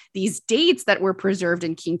treasures, these dates that were preserved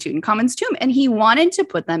in King Tutankhamun's tomb. And he wanted to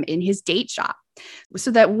put them in his date shop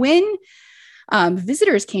so that when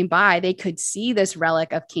visitors came by, they could see this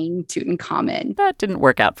relic of King Tutankhamun. That didn't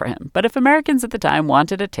work out for him. But if Americans at the time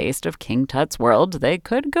wanted a taste of King Tut's world, they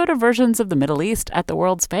could go to versions of the Middle East at the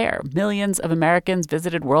World's Fair. Millions of Americans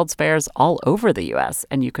visited World's Fairs all over the U.S.,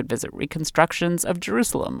 and you could visit reconstructions of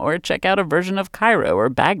Jerusalem or check out a version of Cairo or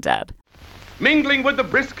Baghdad. Mingling with the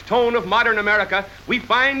brisk tone of modern America, we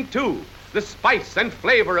find, too, the spice and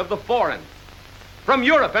flavor of the foreign. From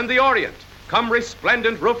Europe and the Orient come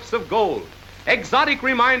resplendent roofs of gold, exotic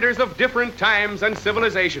reminders of different times and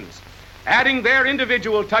civilizations, adding their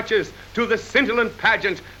individual touches to the scintillant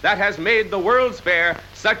pageant that has made the World's Fair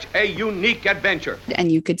such a unique adventure.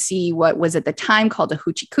 And you could see what was at the time called a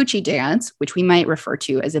hoochie coochie dance, which we might refer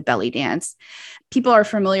to as a belly dance. People are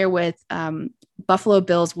familiar with Buffalo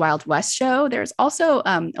Bill's Wild West show. There's also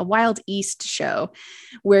a Wild East show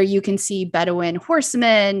where you can see Bedouin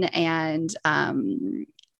horsemen and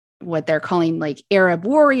what they're calling Arab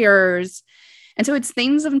warriors. And so it's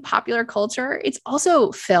things in popular culture. It's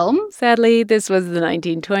also film. Sadly, this was the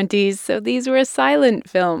 1920s, so these were silent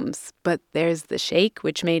films. But there's The Sheikh,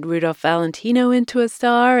 which made Rudolph Valentino into a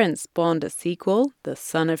star and spawned a sequel, The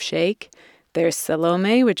Son of Sheikh. There's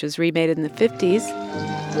Salome, which was remade in the 50s.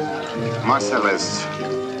 Marcellus,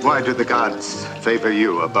 why do the gods favor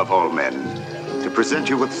you above all men to present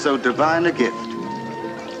you with so divine a gift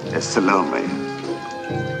as Salome?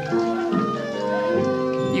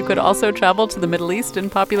 You could also travel to the Middle East in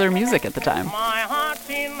popular music at the time. My heart's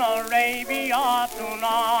in Arabia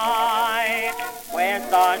tonight, where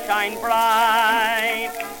stars shine bright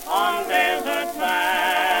on desert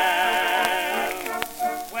sands,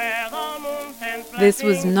 where the moon sends. This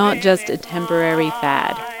was not just a temporary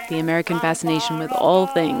fad. The American fascination with all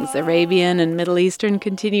things Arabian and Middle Eastern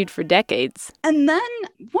continued for decades. And then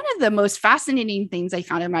one of the most fascinating things I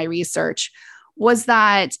found in my research was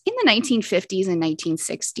that in the 1950s and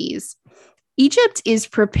 1960s, Egypt is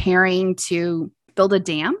preparing to build a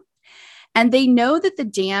dam, and they know that the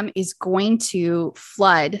dam is going to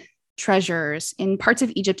flood treasures in parts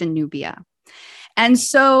of Egypt and Nubia. And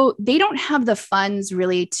so they don't have the funds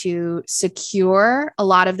really to secure a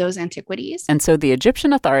lot of those antiquities. And so the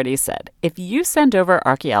Egyptian authorities said, if you send over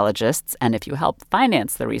archaeologists and if you help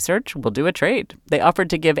finance the research, we'll do a trade. They offered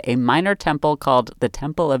to give a minor temple called the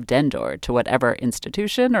Temple of Dendur to whatever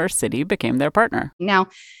institution or city became their partner. Now,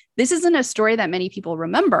 this isn't a story that many people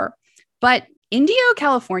remember, but Indio,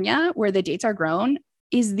 California, where the dates are grown,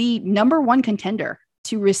 is the #1 contender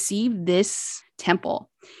to receive this temple.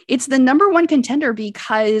 It's the #1 contender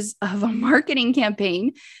because of a marketing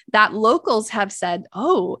campaign that locals have said,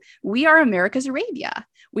 oh, we are America's Arabia.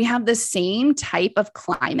 We have the same type of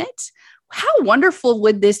climate. How wonderful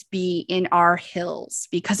would this be in our hills?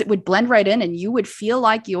 Because it would blend right in and you would feel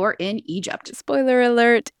like you're in Egypt. Spoiler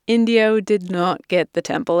alert, Indio did not get the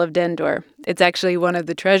Temple of Dendur. It's actually one of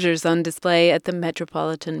the treasures on display at the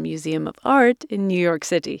Metropolitan Museum of Art in New York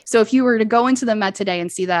City. So if you were to go into the Met today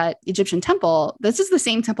and see that Egyptian temple, this is the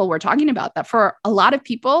same temple we're talking about, that for a lot of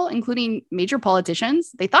people, including major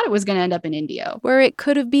politicians, they thought it was going to end up in India, where it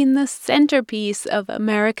could have been the centerpiece of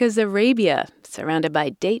America's Arabia, surrounded by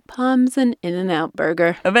date palms and In-N-Out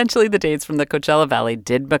Burger. Eventually, the dates from the Coachella Valley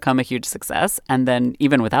did become a huge success, and then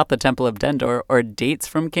even without the Temple of Dendor or dates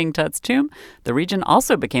from King Tut's tomb, the region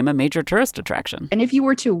also became a major tourist attraction. And if you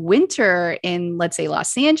were to winter in, let's say,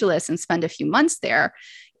 Los Angeles and spend a few months there,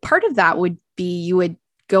 part of that would be you would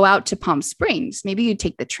go out to Palm Springs. Maybe you'd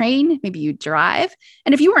take the train, maybe you'd drive.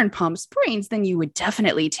 And if you were in Palm Springs, then you would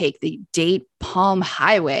definitely take the Date Palm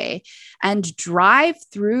Highway and drive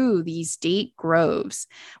through these date groves,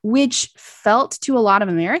 which felt to a lot of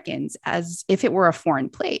Americans as if it were a foreign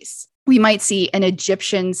place. We might see an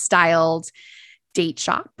Egyptian-styled date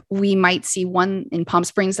shop. We might see one in Palm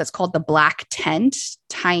Springs that's called the Black Tent,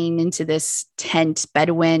 tying into this tent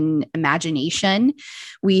Bedouin imagination.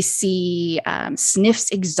 We see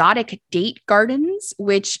Sniff's Exotic Date Gardens,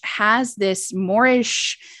 which has this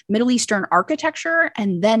Moorish Middle Eastern architecture.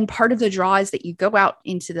 And then part of the draw is that you go out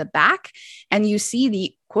into the back and you see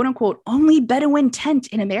the quote unquote only Bedouin tent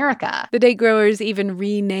in America. The date growers even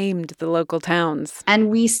renamed the local towns. And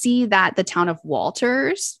we see that the town of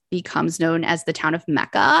Walters becomes known as the town of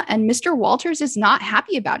Mecca. And Mr. Walters is not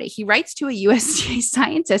happy about it. He writes to a USDA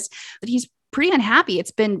scientist that he's pretty unhappy.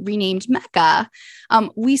 It's been renamed Mecca.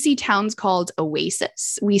 We see towns called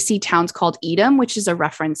Oasis. We see towns called Edom, which is a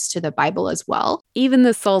reference to the Bible as well. Even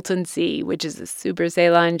the Salton Sea, which is a super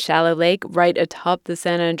saline shallow lake right atop the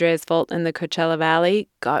San Andreas Fault in the Coachella Valley,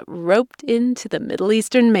 got roped into the Middle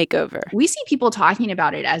Eastern makeover. We see people talking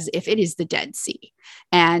about it as if it is the Dead Sea,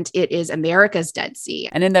 and it is America's Dead Sea.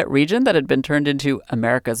 And in that region that had been turned into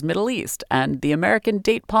America's Middle East and the American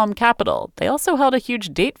date palm capital, they also held a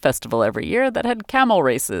huge date festival every year that had camel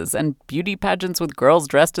races and beauty pageants with girls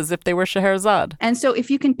dressed as if they were Scheherazade. And so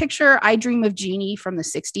if you can picture I Dream of Jeannie from the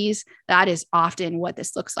 60s, that is often what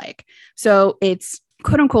this looks like. So it's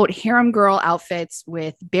quote unquote harem girl outfits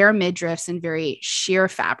with bare midriffs and very sheer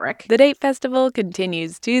fabric. The date festival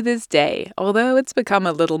continues to this day, although it's become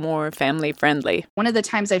a little more family friendly. One of the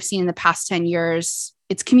times I've seen in the past 10 years,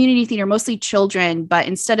 it's community theater, mostly children, but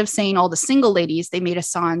instead of saying all the single ladies, they made a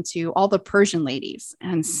song to all the Persian ladies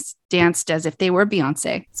and danced as if they were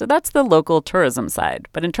Beyonce. So that's the local tourism side.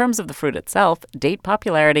 But in terms of the fruit itself, date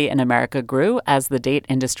popularity in America grew as the date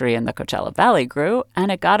industry in the Coachella Valley grew,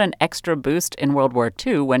 and it got an extra boost in World War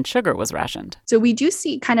II when sugar was rationed. So we do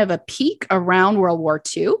see kind of a peak around World War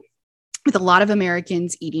II with a lot of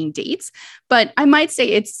Americans eating dates. But I might say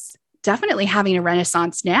it's definitely having a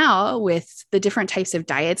renaissance now with the different types of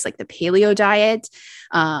diets, like the paleo diet.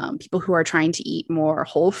 People who are trying to eat more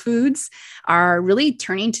whole foods are really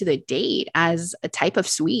turning to the date as a type of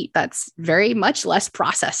sweet that's very much less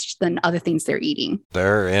processed than other things they're eating.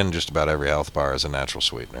 They're in just about every health bar as a natural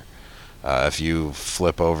sweetener. If you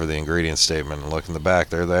flip over the ingredient statement and look in the back,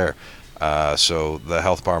 they're there. So the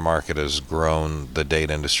health bar market has grown the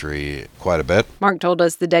date industry quite a bit. Mark told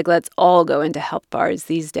us the Deglets all go into health bars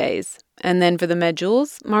these days. And then for the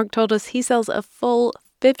medjool, Mark told us he sells a full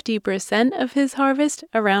 50% of his harvest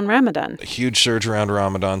around Ramadan. A huge surge around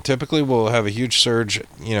Ramadan. Typically we'll have a huge surge,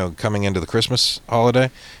 coming into the Christmas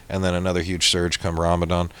holiday, and then another huge surge come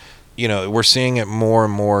Ramadan. We're seeing it more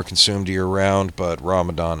and more consumed year-round, but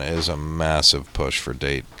Ramadan is a massive push for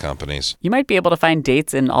date companies. You might be able to find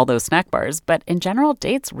dates in all those snack bars, but in general,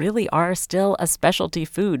 dates really are still a specialty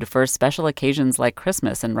food for special occasions like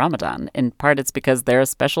Christmas and Ramadan. In part, it's because they're a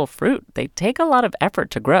special fruit. They take a lot of effort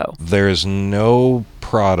to grow. There is no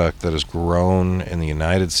product that is grown in the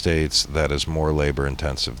United States that is more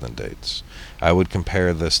labor-intensive than dates. I would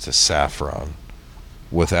compare this to saffron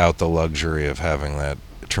without the luxury of having that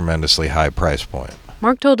tremendously high price point.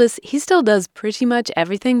 Mark told us he still does pretty much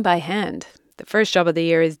everything by hand. The first job of the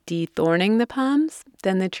year is dethorning the palms,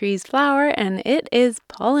 then the trees flower, and it is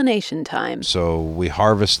pollination time. So we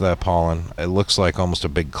harvest that pollen. It looks like almost a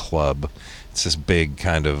big club. It's this big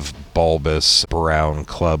kind of bulbous brown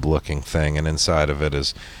club-looking thing, and inside of it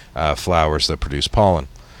is flowers that produce pollen.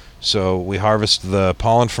 So we harvest the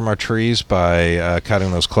pollen from our trees by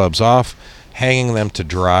cutting those clubs off, hanging them to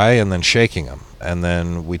dry, and then shaking them. And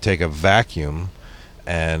then we take a vacuum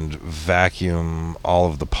and vacuum all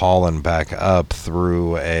of the pollen back up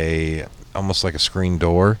through almost like a screen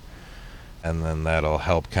door. And then that'll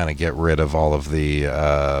help kind of get rid of all of the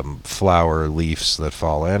flower leaves that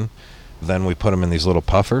fall in. Then we put them in these little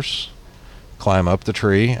puffers climb up the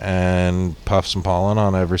tree and puff some pollen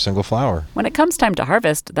on every single flower. When it comes time to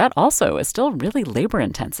harvest, that also is still really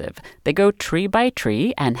labor-intensive. They go tree by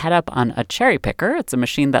tree and head up on a cherry picker. It's a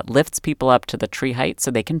machine that lifts people up to the tree height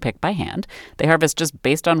so they can pick by hand. They harvest just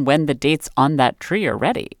based on when the dates on that tree are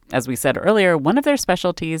ready. As we said earlier, one of their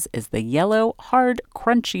specialties is the yellow, hard,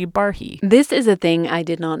 crunchy barhi. This is a thing I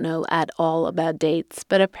did not know at all about dates,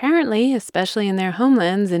 but apparently, especially in their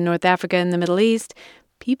homelands in North Africa and the Middle East,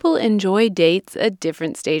 people enjoy dates at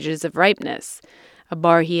different stages of ripeness. A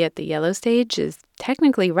barhi at the yellow stage is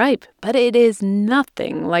technically ripe, but it is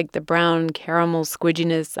nothing like the brown caramel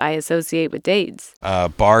squidginess I associate with dates.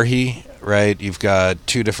 Barhi, right? You've got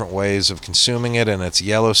two different ways of consuming it. In its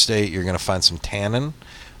yellow state, you're going to find some tannin.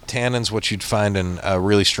 Tannin's what you'd find in a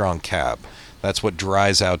really strong cab. That's what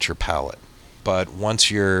dries out your palate. But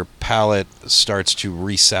once your palate starts to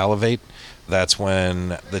resalivate, that's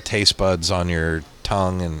when the taste buds on your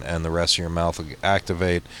tongue and the rest of your mouth will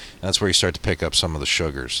activate. And that's where you start to pick up some of the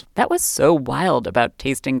sugars. That was so wild about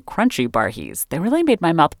tasting crunchy barhis. They really made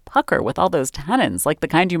my mouth pucker with all those tannins, like the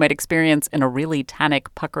kind you might experience in a really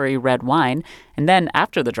tannic, puckery red wine. And then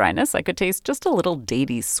after the dryness, I could taste just a little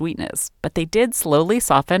datey sweetness. But they did slowly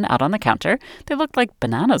soften out on the counter. They looked like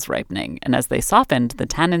bananas ripening. And as they softened, the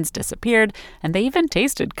tannins disappeared. And they even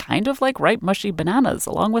tasted kind of like ripe, mushy bananas,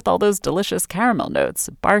 along with all those delicious caramel notes.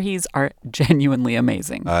 Barhis are genuinely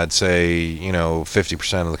amazing. I'd say,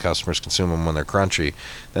 50% of the customers consume them when they're crunchy.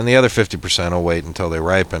 Then the other 50% will wait until they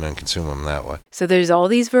ripen and consume them that way. So there's all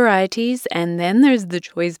these varieties, and then there's the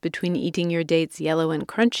choice between eating your dates yellow and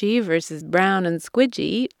crunchy versus brown and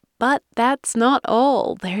squidgy. But that's not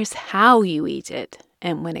all. There's how you eat it.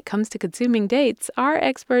 And when it comes to consuming dates, our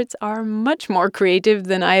experts are much more creative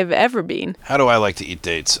than I have ever been. How do I like to eat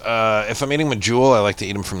dates? If I'm eating Medjool, I like to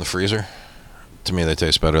eat them from the freezer. To me, they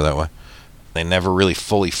taste better that way. They never really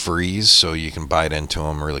fully freeze, so you can bite into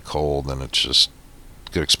them really cold, and it's just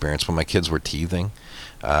a good experience. When my kids were teething,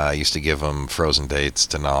 I used to give them frozen dates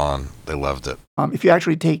to gnaw on. They loved it. If you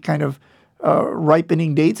actually take kind of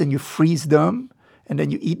ripening dates and you freeze them, and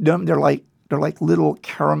then you eat them, they're like little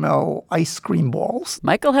caramel ice cream balls.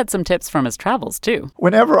 Michael had some tips from his travels, too.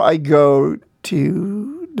 Whenever I go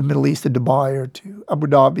to the Middle East, to Dubai or to Abu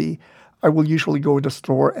Dhabi, I will usually go to the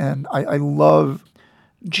store, and I love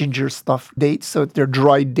ginger stuffed dates. So they're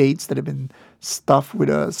dried dates that have been stuffed with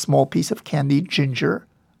a small piece of candied ginger.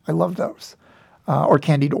 I love those. Or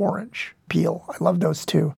candied orange peel. I love those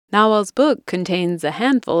too. Nawal's book contains a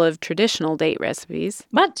handful of traditional date recipes.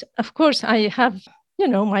 But of course, I have,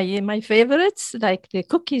 my favorites, like the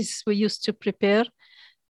cookies we used to prepare.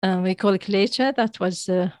 We call it klecha, that was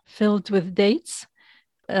filled with dates.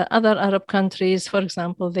 Other Arab countries, for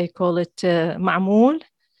example, they call it ma'moul.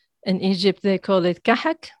 In Egypt, they call it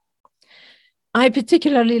kahak. I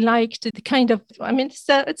particularly liked the kind of,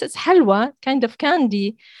 it's halwa, kind of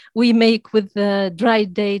candy we make with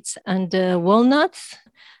dried dates and walnuts.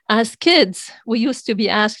 As kids, we used to be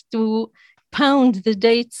asked to pound the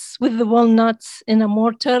dates with the walnuts in a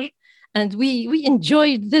mortar, and we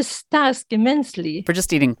enjoyed this task immensely. For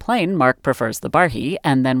just eating plain, Mark prefers the barhi,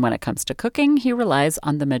 and then when it comes to cooking, he relies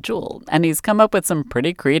on the medjool. And he's come up with some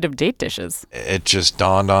pretty creative date dishes. It just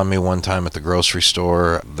dawned on me one time at the grocery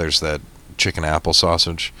store, there's that chicken apple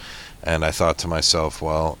sausage, and I thought to myself,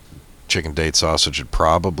 well, chicken date sausage would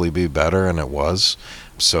probably be better, and it was.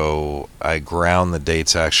 So I ground the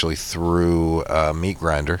dates actually through a meat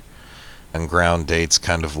grinder. And ground dates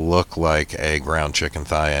kind of look like a ground chicken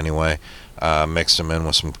thigh anyway. Mixed them in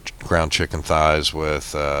with some ground chicken thighs with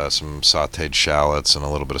some sautéed shallots and a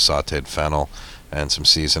little bit of sautéed fennel and some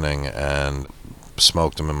seasoning, and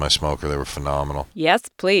smoked them in my smoker. They were phenomenal. Yes,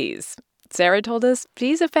 please. Sarah told us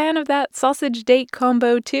she's a fan of that sausage date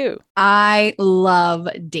combo too. I love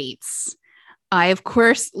dates. I, of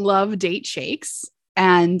course, love date shakes,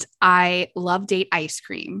 and I love date ice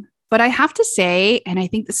cream. But I have to say, and I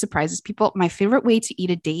think this surprises people, my favorite way to eat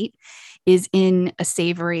a date is in a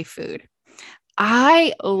savory food.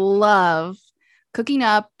 I love cooking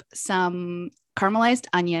up some caramelized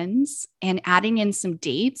onions and adding in some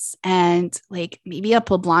dates and like maybe a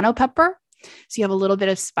poblano pepper. So you have a little bit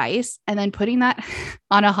of spice, and then putting that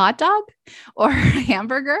on a hot dog or a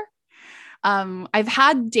hamburger. I've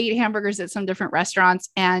had date hamburgers at some different restaurants,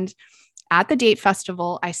 and at the date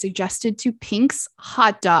festival, I suggested to Pink's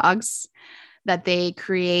Hot Dogs that they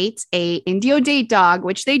create a Indio date dog,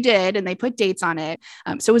 which they did, and they put dates on it.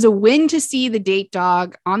 So it was a win to see the date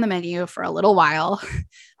dog on the menu for a little while,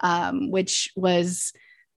 which was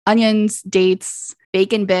onions, dates,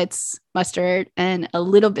 bacon bits, mustard, and a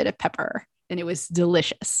little bit of pepper. And it was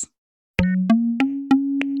delicious.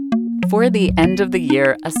 Before the end of the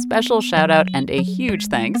year, a special shout out and a huge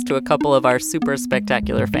thanks to a couple of our super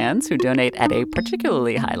spectacular fans who donate at a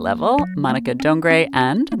particularly high level, Monica Dongre,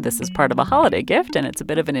 and this is part of a holiday gift, and it's a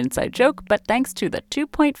bit of an inside joke, but thanks to the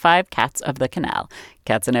 2.5 Cats of the Canal.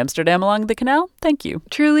 Cats in Amsterdam along the canal, thank you.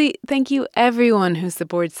 Truly, thank you everyone who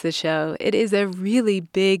supports the show. It is a really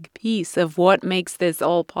big piece of what makes this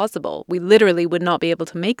all possible. We literally would not be able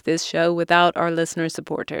to make this show without our listener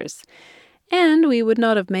supporters. And we would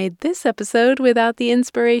not have made this episode without the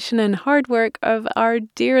inspiration and hard work of our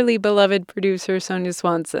dearly beloved producer, Sonia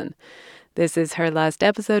Swanson. This is her last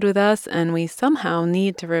episode with us, and we somehow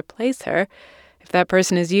need to replace her. If that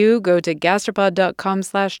person is you, go to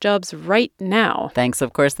gastropod.com/jobs right now. Thanks,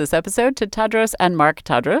 of course, this episode to Tadros and Mark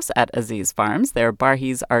Tadros at Aziz Farms. Their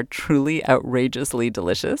barhis are truly outrageously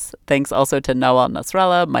delicious. Thanks also to Nawal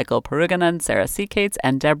Nasrallah, Michael Peruganan, Sarah Seakates,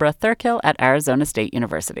 and Deborah Thurkill at Arizona State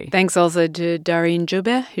University. Thanks also to Dareen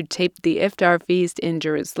Joubeh, who taped the Iftar feast in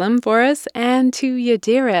Jerusalem for us, and to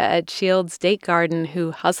Yadira at Shields State Garden, who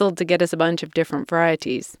hustled to get us a bunch of different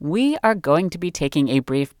varieties. We are going to be taking a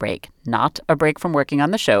brief break. Not a break from working on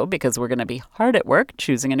the show, because we're going to be hard at work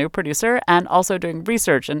choosing a new producer and also doing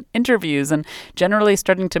research and interviews and generally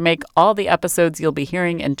starting to make all the episodes you'll be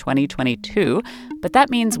hearing in 2022. But that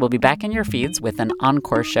means we'll be back in your feeds with an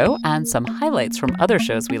encore show and some highlights from other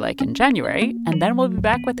shows we like in January. And then we'll be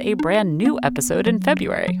back with a brand new episode in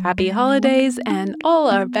February. Happy holidays and all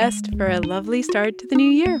our best for a lovely start to the new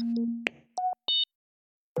year.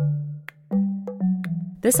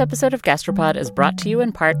 This episode of Gastropod is brought to you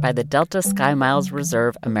in part by the Delta SkyMiles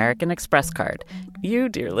Reserve American Express card. You,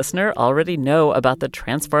 dear listener, already know about the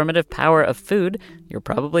transformative power of food. You're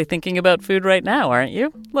probably thinking about food right now, aren't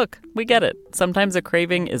you? Look, we get it. Sometimes a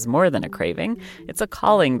craving is more than a craving. It's a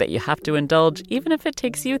calling that you have to indulge, even if it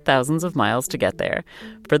takes you thousands of miles to get there.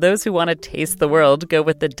 For those who want to taste the world, go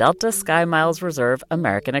with the Delta SkyMiles Reserve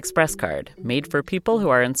American Express card, made for people who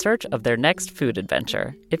are in search of their next food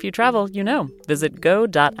adventure. If you travel, you know. Visit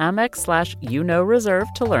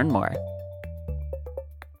go.amex/reserve to learn more.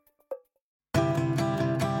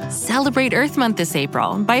 Celebrate Earth Month this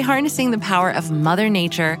April by harnessing the power of Mother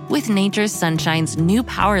Nature with Nature's Sunshine's new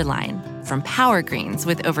Power line. From Power Greens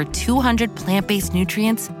with over 200 plant-based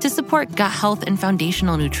nutrients to support gut health and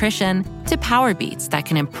foundational nutrition, to Power Beets that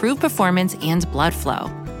can improve performance and blood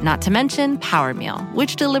flow. Not to mention Power Meal,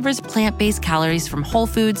 which delivers plant-based calories from whole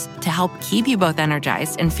foods to help keep you both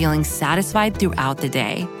energized and feeling satisfied throughout the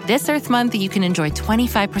day. This Earth Month, you can enjoy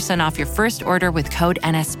 25% off your first order with code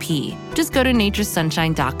NSP. Just go to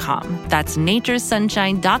naturesunshine.com. That's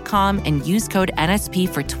naturesunshine.com and use code NSP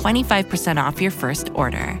for 25% off your first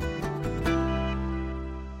order.